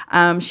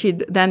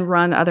 She'd then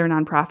run other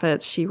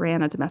nonprofits. She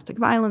ran a domestic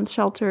violence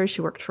shelter.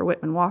 She worked for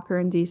Whitman Walker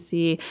in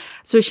DC.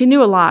 So she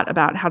knew a lot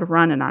about how to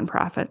run a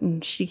nonprofit,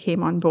 and she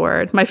came on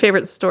board. My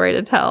favorite story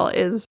to tell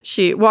is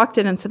she walked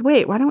in and said,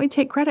 "Wait, why don't we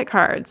take credit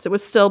cards?" It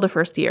was still the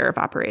first year of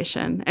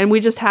operation, and we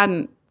just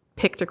hadn't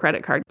picked a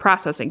credit card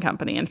processing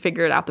company and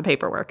figured out the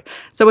paperwork.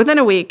 So within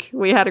a week,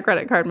 we had a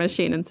credit card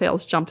machine and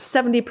sales jumped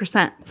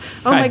 70%.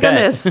 Oh my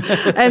goodness.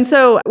 And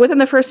so within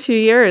the first few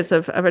years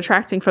of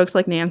attracting folks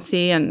like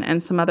Nancy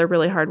and some other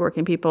really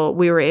hardworking people,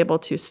 we were able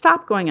to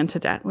stop going into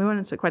debt. We went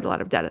into quite a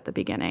lot of debt at the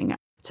beginning.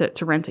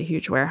 To rent a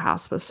huge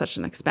warehouse was such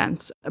an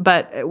expense.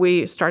 But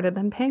we started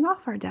then paying off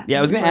our debt. Yeah,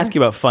 I was going to ask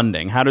you about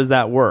funding. How does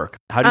that work?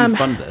 How do you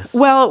fund this?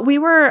 Well, we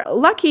were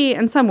lucky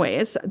in some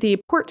ways. The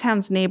Port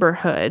Towns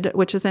neighborhood,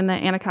 which is in the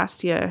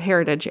Anacostia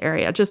Heritage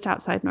area, just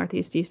outside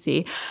Northeast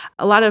DC,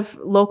 a lot of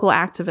local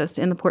activists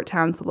in the Port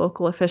Towns, the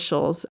local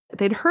officials,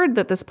 they'd heard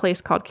that this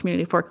place called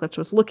Community Forklift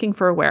was looking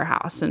for a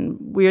warehouse. And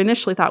we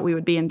initially thought we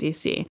would be in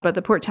DC. But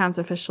the Port Towns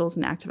officials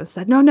and activists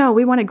said, no,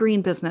 we want a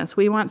green business.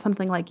 We want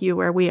something like you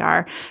where we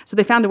are. So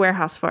they found a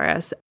warehouse for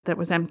us that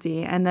was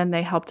empty, and then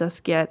they helped us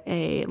get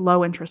a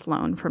low interest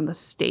loan from the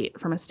state,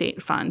 from a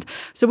state fund.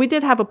 So we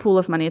did have a pool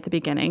of money at the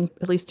beginning,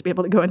 at least to be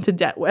able to go into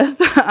debt with.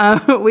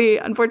 We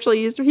unfortunately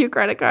used a few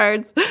credit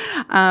cards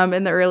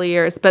in the early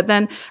years, but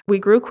then we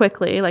grew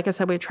quickly. Like I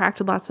said, we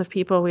attracted lots of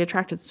people. We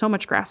attracted so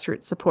much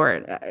grassroots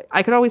support.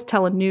 I could always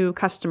tell a new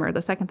customer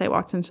the second they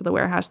walked into the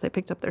warehouse, they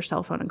picked up their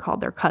cell phone and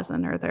called their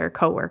cousin or their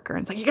coworker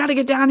and it's like, "You got to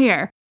get down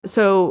here."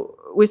 So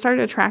we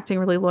started attracting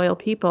really loyal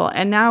people.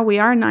 And now we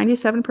are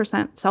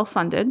 97%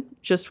 self-funded,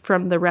 just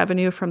from the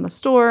revenue from the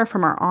store,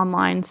 from our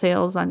online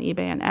sales on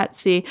eBay and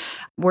Etsy.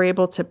 We're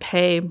able to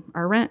pay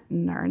our rent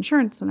and our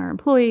insurance and our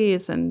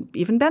employees and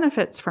even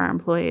benefits for our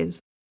employees.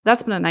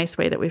 That's been a nice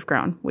way that we've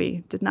grown.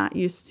 We did not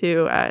used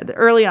to,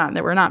 early on,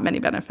 there were not many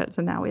benefits,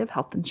 and now we have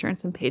health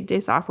insurance and paid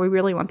days off. We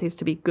really want these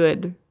to be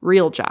good,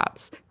 real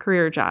jobs,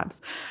 career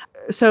jobs.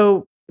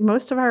 So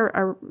most of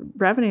our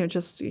revenue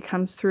just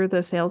comes through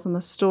the sales in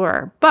the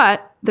store,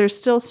 but there's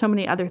still so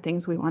many other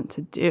things we want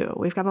to do.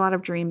 We've got a lot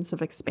of dreams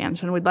of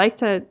expansion. We'd like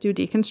to do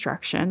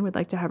deconstruction. We'd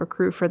like to have a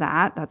crew for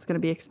that. That's going to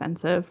be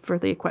expensive for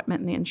the equipment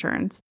and the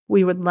insurance.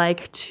 We would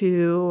like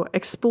to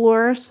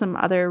explore some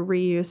other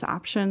reuse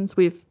options.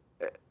 We've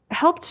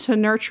helped to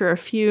nurture a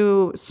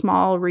few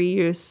small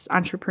reuse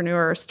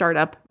entrepreneur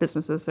startup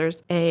businesses.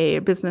 There's a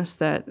business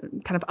that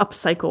kind of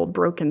upcycled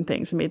broken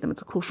things and made them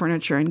into cool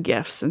furniture and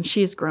gifts, and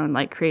she's grown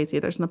like crazy.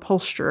 There's an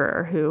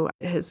upholsterer who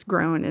has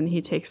grown, and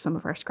he takes some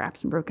of our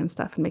scraps and broken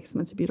stuff and makes them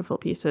into beautiful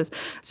pieces.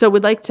 So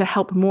we'd like to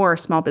help more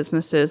small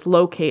businesses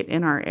locate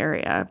in our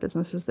area,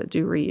 businesses that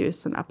do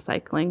reuse and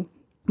upcycling.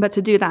 But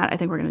to do that, I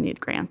think we're going to need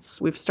grants.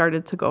 We've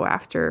started to go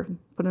after,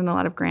 put in a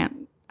lot of grant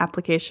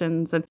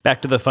applications. And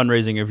back to the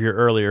fundraising of your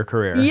earlier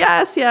career.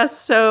 Yes.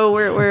 So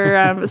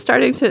we're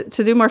starting to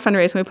do more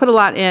fundraising. We put a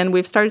lot in.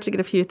 We've started to get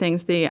a few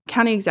things. The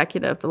county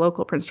executive, the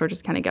local Prince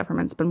George's County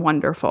government's been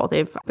wonderful.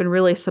 They've been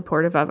really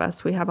supportive of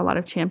us. We have a lot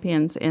of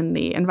champions in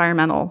the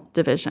environmental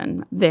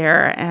division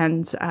there,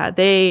 and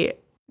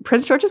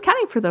Prince George's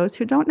County, for those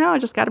who don't know, I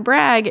just got to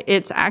brag,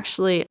 it's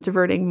actually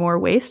diverting more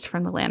waste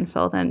from the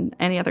landfill than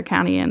any other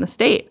county in the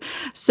state.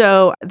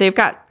 So they've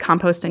got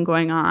composting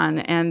going on,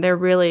 and they're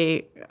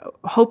really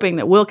hoping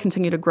that we'll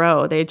continue to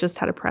grow. They just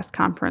had a press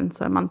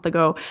conference a month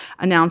ago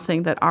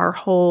announcing that our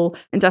whole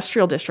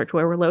industrial district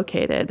where we're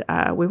located,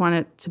 we want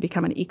it to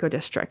become an eco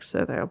district.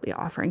 So they'll be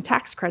offering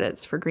tax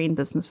credits for green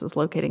businesses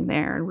locating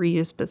there and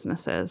reuse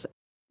businesses.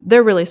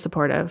 they're really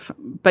supportive.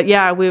 But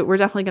yeah, we're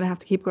definitely going to have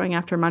to keep going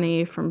after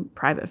money from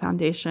private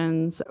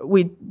foundations.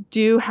 We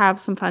do have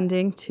some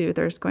funding too.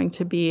 There's going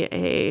to be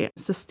a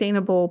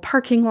sustainable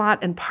parking lot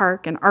and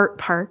park, an art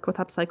park with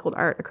upcycled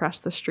art across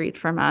the street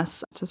from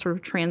us to sort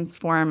of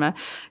transform a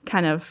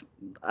kind of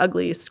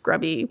ugly,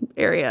 scrubby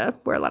area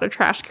where a lot of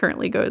trash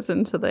currently goes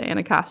into the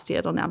Anacostia.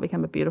 It'll now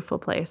become a beautiful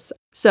place.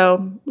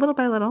 So little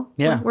by little,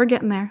 we're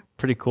getting there.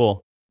 Pretty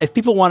cool. If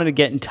people wanted to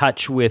get in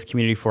touch with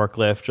Community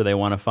Forklift, or they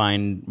want to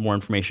find more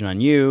information on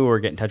you or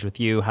get in touch with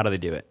you, how do they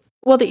do it?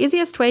 Well, the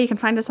easiest way, you can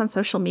find us on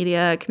social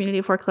media.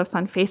 Community Forklifts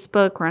on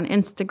Facebook, we're on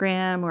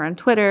Instagram, we're on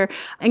Twitter.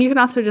 And you can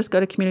also just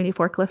go to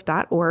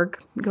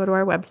communityforklift.org, go to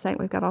our website.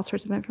 We've got all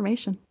sorts of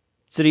information.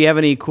 So do you have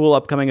any cool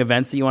upcoming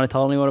events that you want to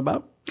tell anyone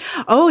about?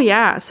 Oh,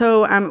 yeah.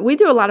 So we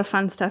do a lot of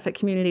fun stuff at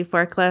Community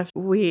Forklift.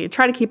 We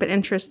try to keep it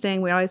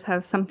interesting. We always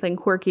have something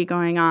quirky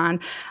going on.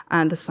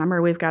 This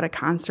summer, we've got a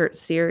concert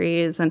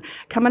series. And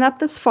coming up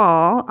this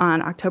fall,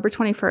 on October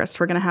 21st,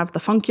 we're going to have the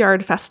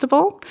Funkyard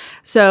Festival.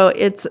 So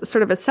it's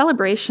sort of a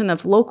celebration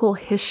of local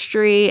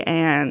history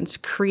and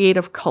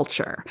creative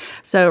culture.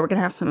 So we're going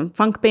to have some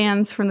funk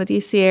bands from the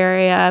DC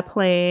area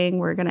playing.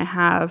 We're going to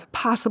have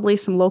possibly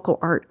some local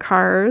art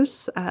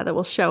cars that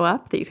will show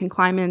up that you can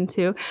climb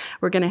into.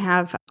 We're going to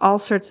have all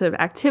sorts of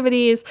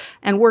activities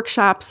and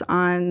workshops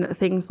on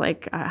things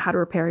like how to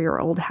repair your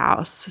old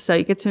house. So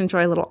you get to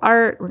enjoy a little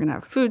art. We're going to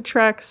have food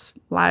trucks,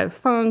 live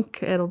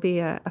funk. It'll be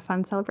a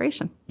fun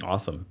celebration.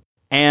 Awesome.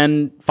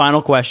 And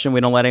final question,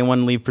 we don't let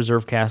anyone leave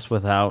PreserveCast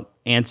without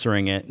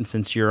answering it. And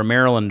since you're a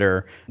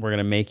Marylander, we're going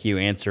to make you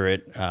answer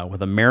it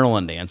with a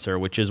Maryland answer,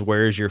 which is,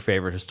 where's your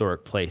favorite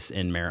historic place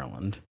in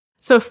Maryland?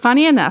 So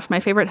funny enough, my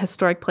favorite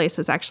historic place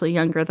is actually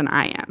younger than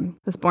I am.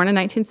 I was born in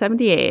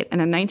 1978, and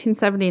in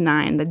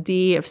 1979, the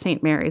D of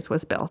St. Mary's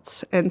was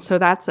built. And so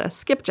that's a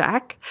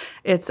skipjack.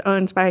 It's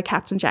owned by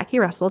Captain Jackie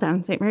Russell down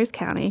in St. Mary's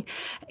County.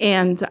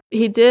 And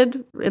he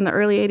did, in the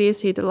early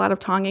 80s, he did a lot of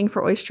tonging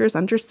for oysters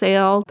under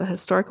sail, the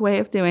historic way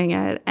of doing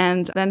it.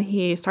 And then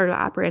he started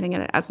operating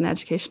it as an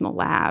educational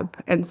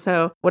lab. And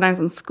so when I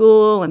was in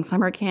school and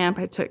summer camp,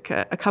 I took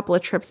a couple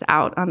of trips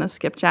out on the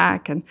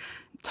skipjack and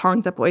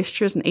tonged up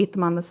oysters and ate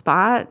them on the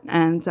spot.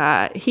 And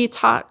he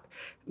taught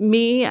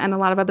me and a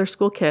lot of other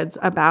school kids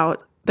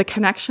about the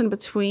connection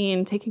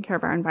between taking care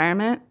of our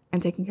environment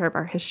and taking care of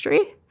our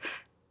history.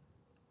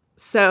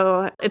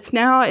 So it's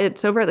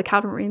over at the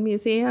Calvert Marine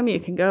Museum. You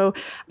can go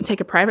and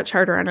take a private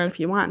charter on it if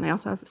you want. And they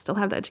also still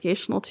have the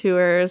educational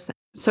tours.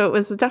 So it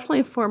was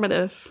definitely a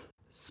formative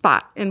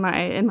spot in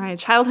my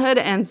childhood,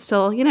 and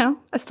still,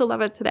 I still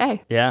love it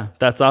today. Yeah,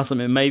 that's awesome.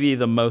 It may be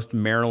the most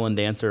Maryland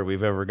answer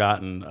we've ever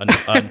gotten,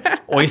 an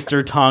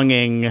oyster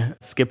tonging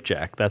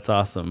skipjack. That's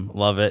awesome.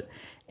 Love it.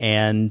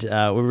 And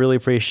we really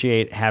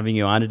appreciate having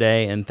you on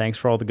today, and thanks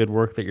for all the good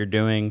work that you're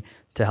doing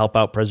to help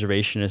out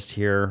preservationists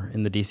here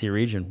in the DC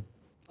region.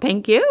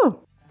 Thank you.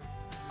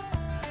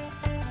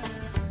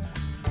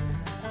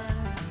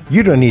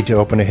 You don't need to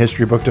open a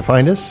history book to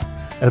find us.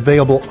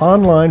 Available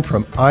online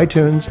from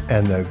iTunes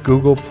and the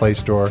Google Play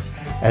Store,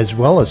 as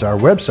well as our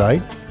website,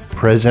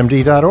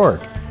 presmd.org.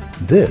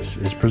 This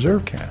is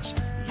PreserveCast.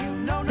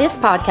 This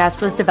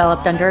podcast was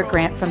developed under a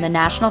grant from the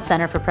National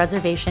Center for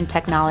Preservation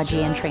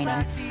Technology and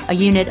Training, a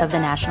unit of the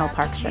National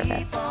Park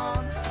Service.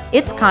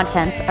 Its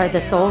contents are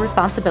the sole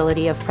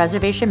responsibility of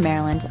Preservation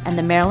Maryland and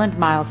the Maryland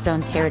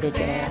Milestones Heritage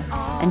Area,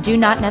 and do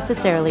not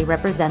necessarily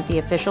represent the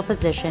official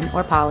position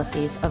or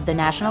policies of the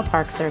National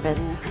Park Service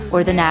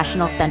or the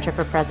National Center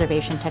for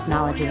Preservation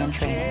Technology and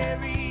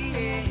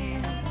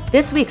Training.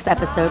 This week's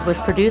episode was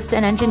produced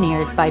and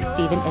engineered by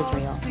Stephen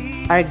Israel.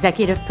 Our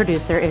executive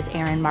producer is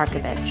Aaron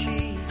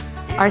Markovich.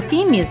 Our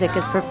theme music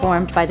is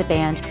performed by the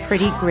band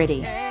Pretty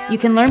Gritty. You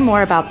can learn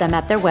more about them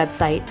at their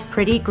website,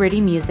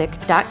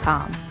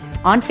 prettygrittymusic.com,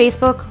 on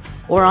Facebook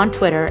or on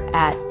Twitter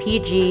at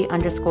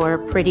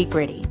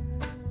PG_PrettyGritty.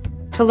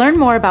 To learn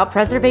more about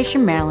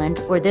Preservation Maryland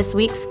or this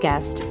week's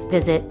guest,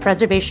 visit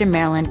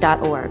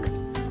preservationmaryland.org.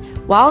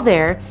 While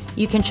there,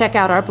 you can check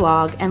out our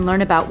blog and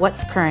learn about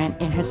what's current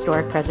in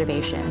historic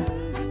preservation.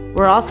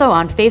 We're also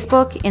on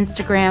Facebook,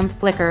 Instagram,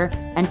 Flickr,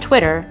 and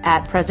Twitter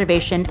at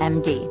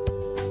PreservationMD.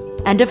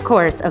 And of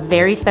course, a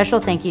very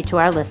special thank you to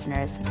our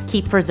listeners.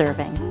 Keep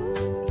preserving.